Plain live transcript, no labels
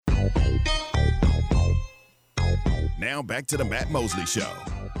Now back to the Matt Mosley Show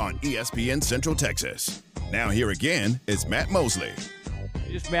on ESPN Central Texas. Now here again is Matt Mosley.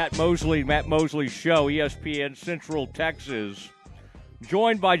 It's Matt Mosley Show, ESPN Central Texas.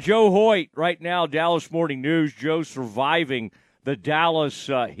 Joined by Joe Hoyt right now, Dallas Morning News. Joe surviving the Dallas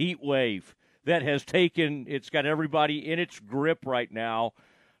heat wave that has it's got everybody in its grip right now.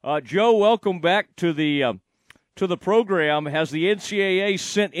 Joe, welcome back to the program. Has the NCAA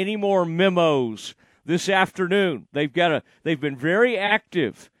sent any more memos this afternoon? They've been very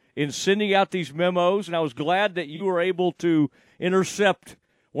active in sending out these memos, and I was glad that you were able to intercept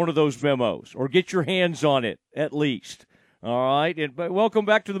one of those memos or get your hands on it at least. All right, but welcome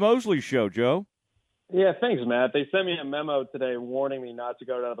back to the Mosley Show, Joe. Yeah, thanks, Matt. They sent me a memo today warning me not to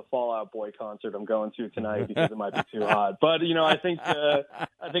go to the Fall Out Boy concert I'm going to tonight because it might be too hot. But I think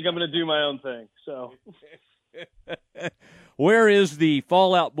I'm going to do my own thing. So, where is the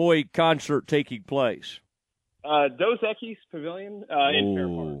Fall Out Boy concert taking place? Dos Equis Pavilion in Fair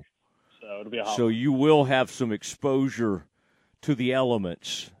Park. So it'll be a hot one. You will have some exposure to the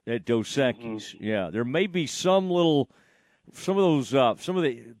elements at Dos Equis. Mm-hmm. Yeah, there may be some of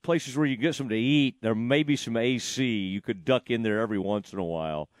the places where you get something to eat, there may be some AC. You could duck in there every once in a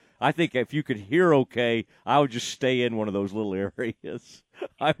while. I think if you could hear okay, I would just stay in one of those little areas.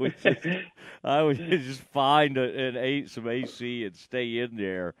 I would just find some AC and stay in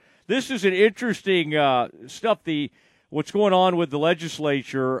there. This is an interesting stuff. What's going on with the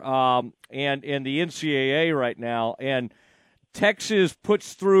legislature and the NCAA right now, and Texas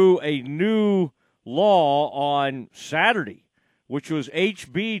puts through a new law on Saturday, which was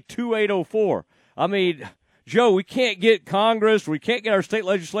HB 2804. I mean, Joe, we can't get Congress, we can't get our state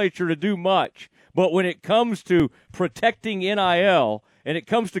legislature to do much, but when it comes to protecting NIL and it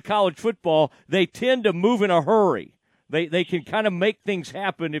comes to college football, they tend to move in a hurry. They can kind of make things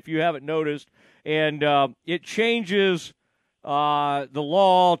happen if you haven't noticed, and it changes the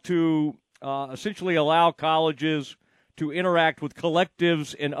law to essentially allow colleges to interact with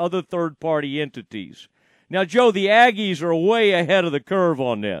collectives and other third-party entities. Now, Joe, the Aggies are way ahead of the curve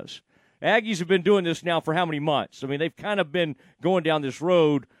on this. Aggies have been doing this now for how many months? I mean, they've kind of been going down this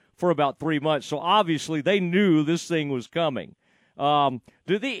road for about 3 months, so obviously they knew this thing was coming. Do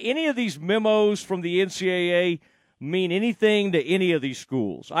any of these memos from the NCAA mean anything to any of these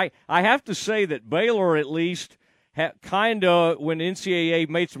schools? I have to say that Baylor, at least, kind of, when NCAA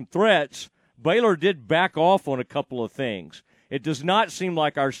made some threats, Baylor did back off on a couple of things. It does not seem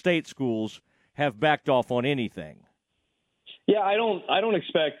like our state schools have backed off on anything. Yeah, I don't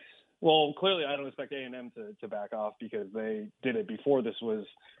expect. Well, clearly, I don't expect A&M to back off because they did it before this was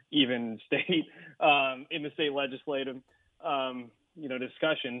even state in the state legislative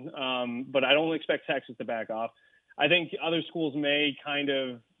discussion. But I don't expect Texas to back off. I think other schools may kind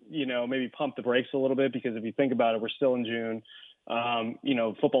of maybe pump the brakes a little bit because if you think about it, we're still in June.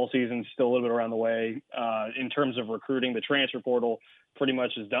 Football season's still a little bit around the way. In terms of recruiting, the transfer portal pretty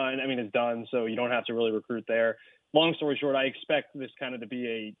much is done. I mean, it's done, so you don't have to really recruit there. Long story short, I expect this kind of to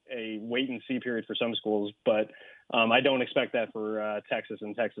be a wait-and-see period for some schools, but I don't expect that for Texas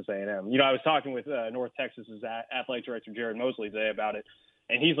and Texas A&M. I was talking with North Texas's athletic director, Jared Mosley, today about it,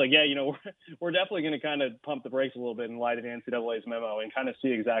 and he's like, yeah, we're definitely going to kind of pump the brakes a little bit in light of the NCAA's memo and kind of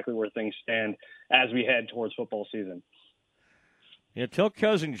see exactly where things stand as we head towards football season. Yeah, tell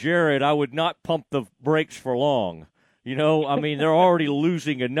cousin Jared I would not pump the brakes for long. I mean, they're already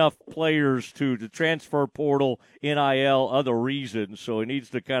losing enough players to the transfer portal, NIL, other reasons, so he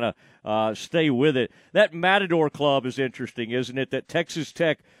needs to kind of stay with it. That Matador Club is interesting, isn't it, that Texas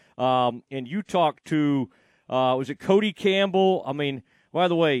Tech, and you talked to, was it Cody Campbell? I mean, by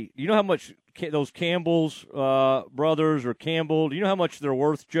the way, you know how much those Campbell's brothers or Campbell, do you know how much they're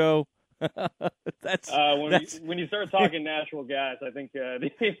worth, Joe? When you start talking natural gas, I think the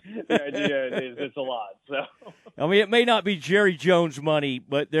idea is it's a lot. So I mean, it may not be Jerry Jones money,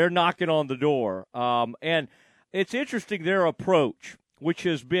 but they're knocking on the door. And it's interesting their approach, which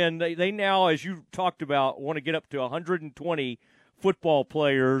has been they now, as you talked about, want to get up to 120 football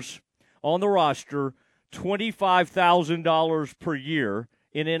players on the roster, $25,000 per year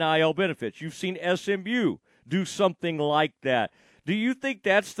in NIL benefits. You've seen SMU do something like that. Do you think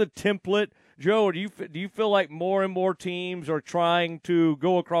that's the template, Joe, or do you feel like more and more teams are trying to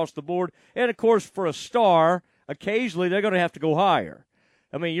go across the board? And, of course, for a star, occasionally they're going to have to go higher.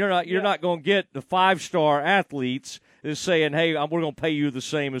 I mean, you're not going to get the 5-star athletes is saying, hey, we're going to pay you the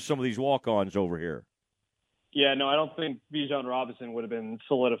same as some of these walk-ons over here. Yeah, no, I don't think Bijan Robinson would have been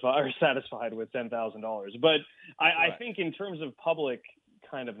solidified or satisfied with $10,000. But I think in terms of public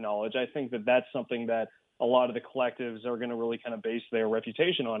kind of knowledge, I think that that's something that a lot of the collectives are going to really kind of base their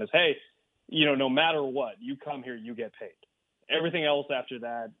reputation on is, hey, no matter what, you come here, you get paid. Everything else after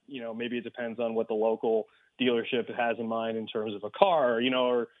that, maybe it depends on what the local dealership has in mind in terms of a car,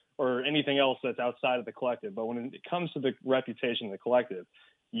 or anything else that's outside of the collective. But when it comes to the reputation of the collective,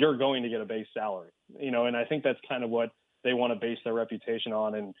 you're going to get a base salary, and I think that's kind of what they want to base their reputation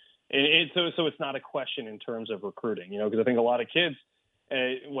on. And so it's not a question in terms of recruiting, because I think a lot of kids,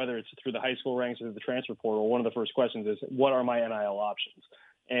 whether it's through the high school ranks or the transfer portal, one of the first questions is, what are my NIL options?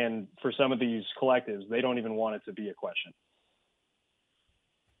 And for some of these collectives, they don't even want it to be a question.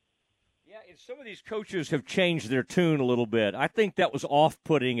 Yeah, and some of these coaches have changed their tune a little bit. I think that was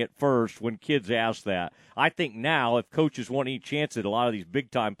off-putting at first when kids asked that. I think now, if coaches want any chance at a lot of these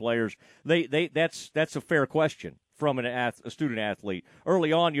big-time players, that's a fair question from a student athlete.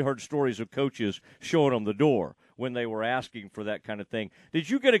 Early on, you heard stories of coaches showing them the door when they were asking for that kind of thing. Did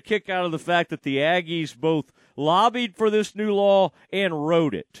you get a kick out of the fact that the Aggies both lobbied for this new law and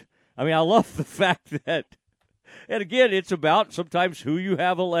wrote it? I mean, I love the fact that. And again, it's about sometimes who you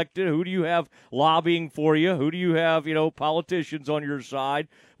have elected, who do you have lobbying for you, who do you have, politicians on your side.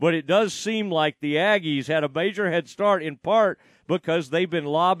 But it does seem like the Aggies had a major head start in part because they've been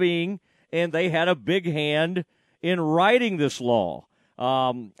lobbying and they had a big hand in writing this law.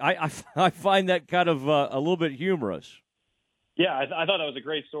 I find that kind of a little bit humorous. Yeah, I thought that was a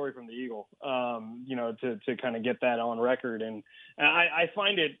great story from the Eagle, to kind of get that on record. And I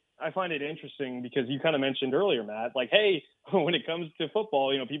find it interesting because you kind of mentioned earlier, Matt, like, hey, when it comes to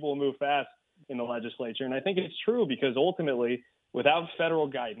football, people will move fast in the legislature. And I think it's true because ultimately, without federal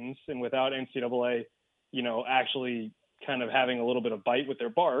guidance and without NCAA, actually kind of having a little bit of bite with their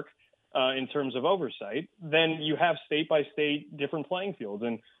bark in terms of oversight, then you have state by state different playing fields.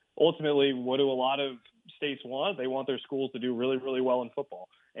 And ultimately, what do a lot of states want? They want their schools to do really, really well in football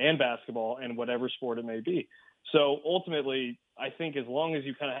and basketball and whatever sport it may be. So ultimately, I think as long as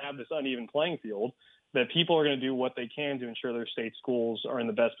you kind of have this uneven playing field, that people are going to do what they can to ensure their state schools are in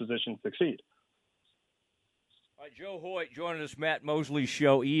the best position to succeed. All right, Joe Hoyt joining us, Matt Mosley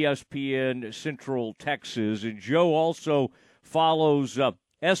Show, ESPN Central Texas. And Joe also follows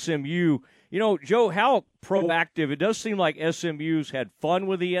SMU. Joe, how proactive? It does seem like SMU's had fun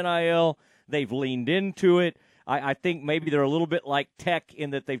with the NIL. They've leaned into it. I think maybe they're a little bit like Tech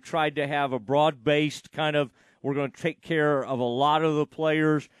in that they've tried to have a broad-based kind of, we're going to take care of a lot of the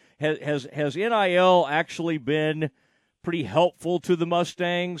players. Has NIL actually been pretty helpful to the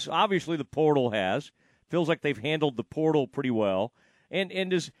Mustangs? Obviously, the portal has. Feels like they've handled the portal pretty well.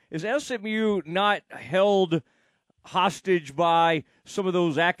 And is SMU not held hostage by some of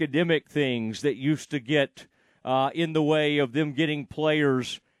those academic things that used to get in the way of them getting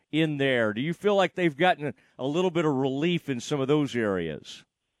players in there? Do you feel like they've gotten a little bit of relief in some of those areas?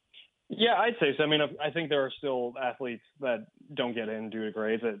 Yeah, I'd say so. I mean, I think there are still athletes that don't get in due to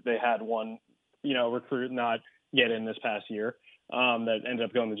grades. That they had one, recruit not get in this past year that ended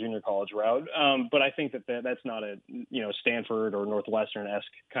up going the junior college route. But I think that's not a, Stanford or Northwestern-esque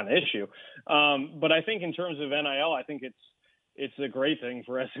kind of issue. But I think in terms of NIL, I think it's a great thing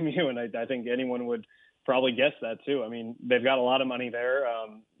for SMU, and I think anyone would probably guess that too. I mean, they've got a lot of money there.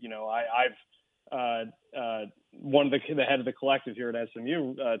 I've one of the head of the collective here at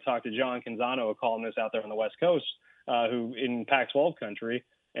SMU talked to John Canzano, a columnist out there on the West Coast, who in Pac-12 country,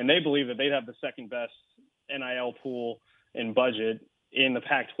 and they believe that they'd have the second best NIL pool in budget in the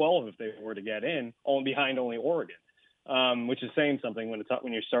Pac-12 if they were to get in, behind only Oregon, which is saying something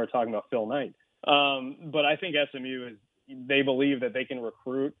when you start talking about Phil Knight. But I think SMU they believe that they can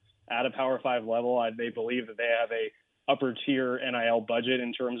recruit at a Power 5 level. They believe that they have a upper tier NIL budget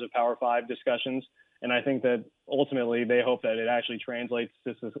in terms of Power 5 discussions. And I think that ultimately they hope that it actually translates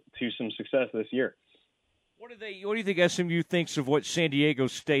to some success this year. What do you think SMU thinks of what San Diego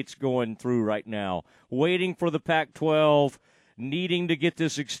State's going through right now? Waiting for the Pac-12, needing to get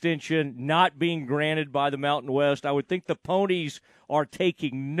this extension, not being granted by the Mountain West. I would think the Ponies are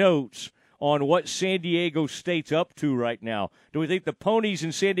taking notes on what San Diego State's up to right now. Do we think the Ponies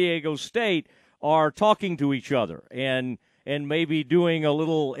in San Diego State are talking to each other and maybe doing a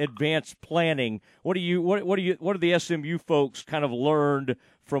little advanced planning? What are the SMU folks kind of learned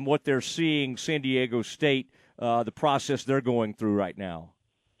from what they're seeing San Diego State, the process they're going through right now?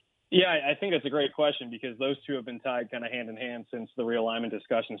 Yeah, I think that's a great question because those two have been tied kind of hand in hand since the realignment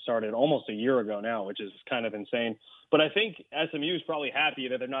discussion started almost a year ago now, which is kind of insane. But I think SMU is probably happy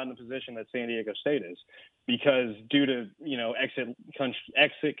that they're not in the position that San Diego State is because due to,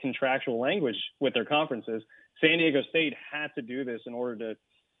 exit contractual language with their conferences, San Diego State had to do this in order to,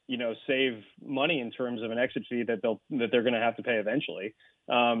 save money in terms of an exit fee that they're going to have to pay eventually.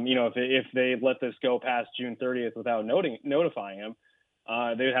 If they let this go past June 30th without notifying them,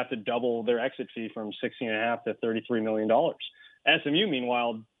 they would have to double their exit fee from $16.5 to $33 million. SMU,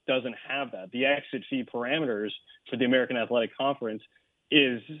 meanwhile, doesn't have that. The exit fee parameters for the American Athletic Conference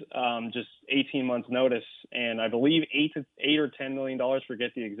is just 18 months notice, and I believe $8 or $10 million, forget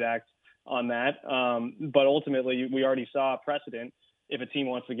the exact on that. But ultimately, we already saw a precedent. If a team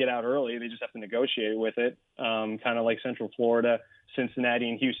wants to get out early, they just have to negotiate with it, kind of like Central Florida, Cincinnati,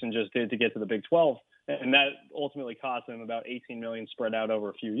 and Houston just did to get to the Big 12. And that ultimately cost them about $18 million spread out over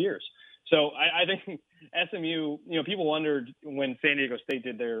a few years. So I think SMU, people wondered when San Diego State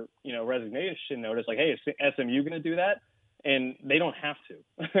did their, resignation notice, like, hey, is SMU going to do that? And they don't have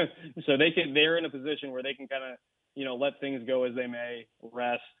to. So they're in a position where they can kind of, let things go as they may,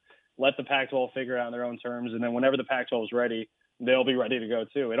 rest, let the Pac-12 figure out on their own terms. And then whenever the Pac-12 is ready, they'll be ready to go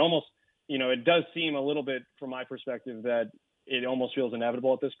too. It almost, it does seem a little bit from my perspective that it almost feels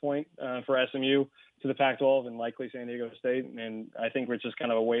inevitable at this point for SMU to the Pac-12 and likely San Diego State. And I think we're just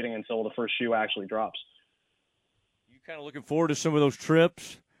kind of waiting until the first shoe actually drops. You kind of looking forward to some of those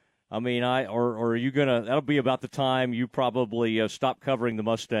trips? I mean, or are you gonna? That'll be about the time you probably stop covering the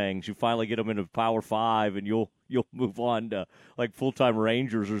Mustangs. You finally get them into Power 5, and you'll move on to like full-time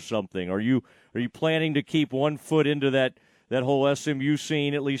Rangers or something. Are you planning to keep one foot into that whole SMU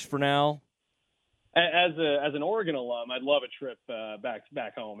scene at least for now? As an Oregon alum, I'd love a trip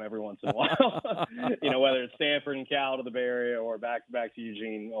back home every once in a while. Whether it's Stanford and Cal to the Bay Area or back to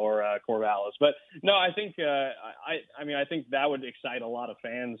Eugene or Corvallis. But no, I think I think that would excite a lot of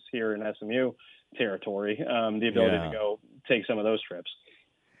fans here in SMU territory. The ability to go take some of those trips.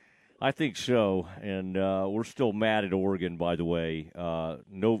 I think so, and we're still mad at Oregon, by the way.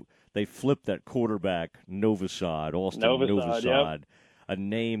 They flipped that quarterback, Austin Novosad. Yep. A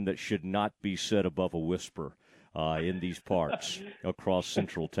name that should not be said above a whisper in these parts across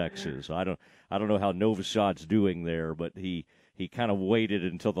Central Texas. I don't know how Novosad's doing there, but he kind of waited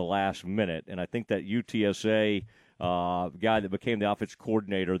until the last minute, and I think that UTSA guy that became the offensive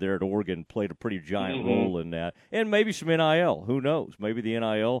coordinator there at Oregon played a pretty giant role in that, and maybe some NIL. Who knows? Maybe the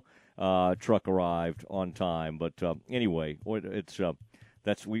NIL truck arrived on time, but anyway, it's.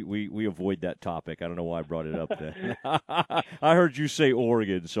 We avoid that topic. I don't know why I brought it up then. I heard you say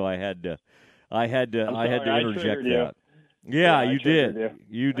Oregon, so I had to interject that. Yeah, you did.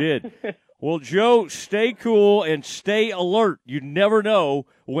 You did. Well, Joe, stay cool and stay alert. You never know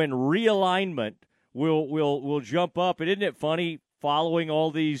when realignment will jump up. And isn't it funny following all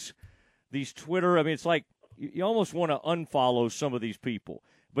these Twitter? I mean, it's like you almost want to unfollow some of these people,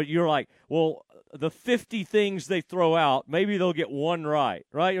 but you're like, well, the 50 things they throw out, maybe they'll get one right?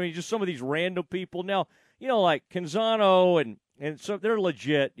 I mean, just some of these random people. Now, like Canzano and so they're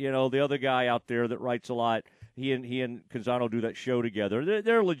legit. The other guy out there that writes a lot, he and Canzano do that show together.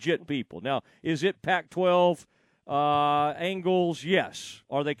 They're legit people. Now, is it Pac-12 angles? Yes.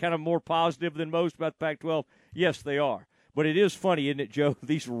 Are they kind of more positive than most about Pac-12? Yes, they are. But it is funny, isn't it, Joe?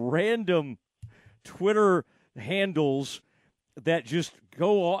 These random Twitter handles that just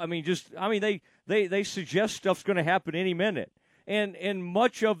go on. They suggest stuff's going to happen any minute, and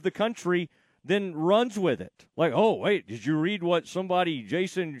much of the country then runs with it. Like, oh wait, did you read what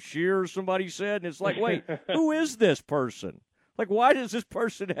Jason Shear or somebody said? And it's like, wait, who is this person? Like, why does this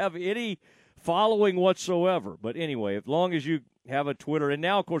person have any following whatsoever? But anyway, as long as you have a Twitter, and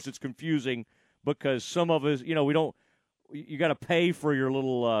now of course it's confusing because some of us, we don't. You got to pay for your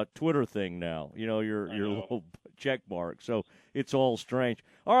little Twitter thing now. Your little check mark. So it's all strange.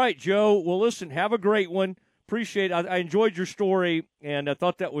 All right, Joe. Well, listen. Have a great one. Appreciate it. I enjoyed your story, and I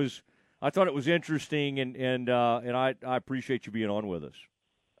thought it was interesting, and I appreciate you being on with us.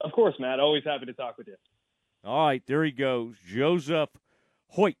 Of course, Matt. Always happy to talk with you. All right, there he goes, Joseph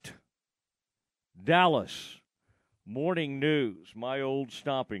Hoyt, Dallas Morning News, my old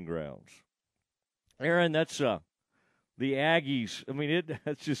stomping grounds. Aaron, that's the Aggies. I mean,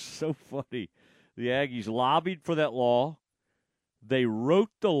 that's just so funny. The Aggies lobbied for that law. They wrote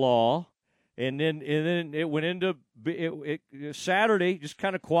the law, and then it went into Saturday, just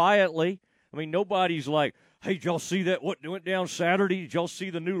kind of quietly. I mean, nobody's like, hey, did y'all see that? What went down Saturday? Did y'all see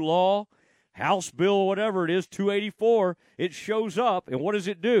the new law? House Bill, whatever it is, 284. It shows up, and what does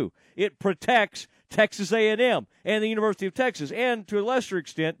it do? It protects Texas A&M and the University of Texas, and to a lesser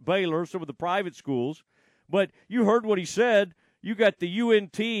extent, Baylor, some of the private schools. But you heard what he said. You got the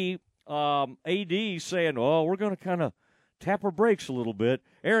UNT AD saying, oh, we're going to kind of tap our brakes a little bit.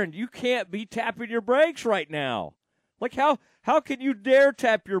 Aaron, you can't be tapping your brakes right now. Like, how can you dare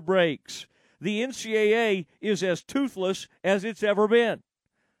tap your brakes? The NCAA is as toothless as it's ever been.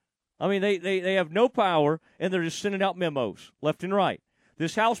 I mean, they have no power, and they're just sending out memos left and right.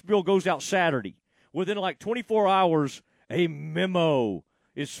 This House bill goes out Saturday. Within like 24 hours, a memo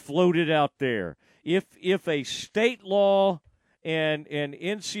is floated out there. If a state law and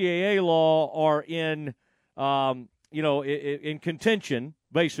NCAA law are in in contention,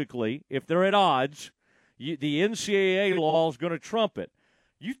 basically, if they're at odds, the NCAA law is going to trump it.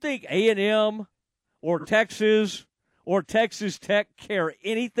 You think A&M or Texas or Texas Tech care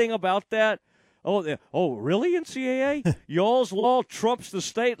anything about that? Oh, really, NCAA? Y'all's law trumps the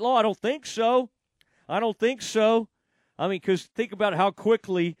state law? I don't think so. I mean, because think about how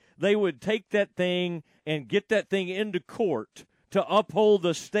quickly they would take that thing and get that thing into court to uphold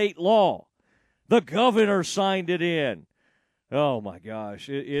the state law. The governor signed it in. Oh, my gosh.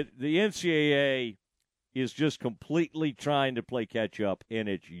 The NCAA is just completely trying to play catch-up, and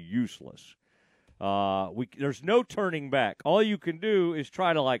it's useless. There's no turning back. All you can do is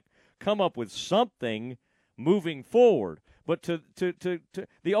try to, come up with something moving forward. But to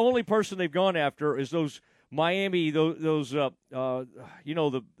the only person they've gone after is those Miami, the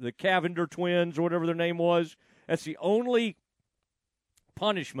Cavender twins or whatever their name was. That's the only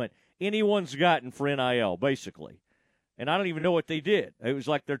punishment anyone's gotten for NIL, basically. And I don't even know what they did. It was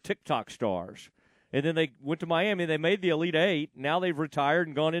like they're TikTok stars. And then they went to Miami. They made the Elite Eight. Now they've retired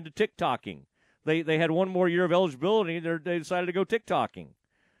and gone into TikToking. They had one more year of eligibility. They decided to go TikToking.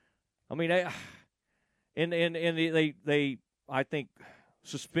 I mean, they I think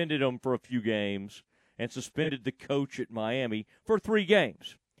suspended them for a few games and suspended the coach at Miami for 3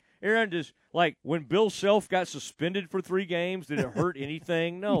 games. Aaron, just when Bill Self got suspended for 3 games, did it hurt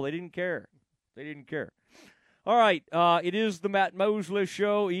anything? No, they didn't care. All right, it is the Matt Mosley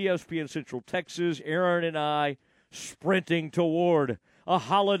Show, ESPN Central Texas. Aaron and I sprinting toward a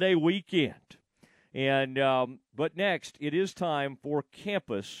holiday weekend. And but next, it is time for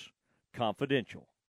Campus Confidential.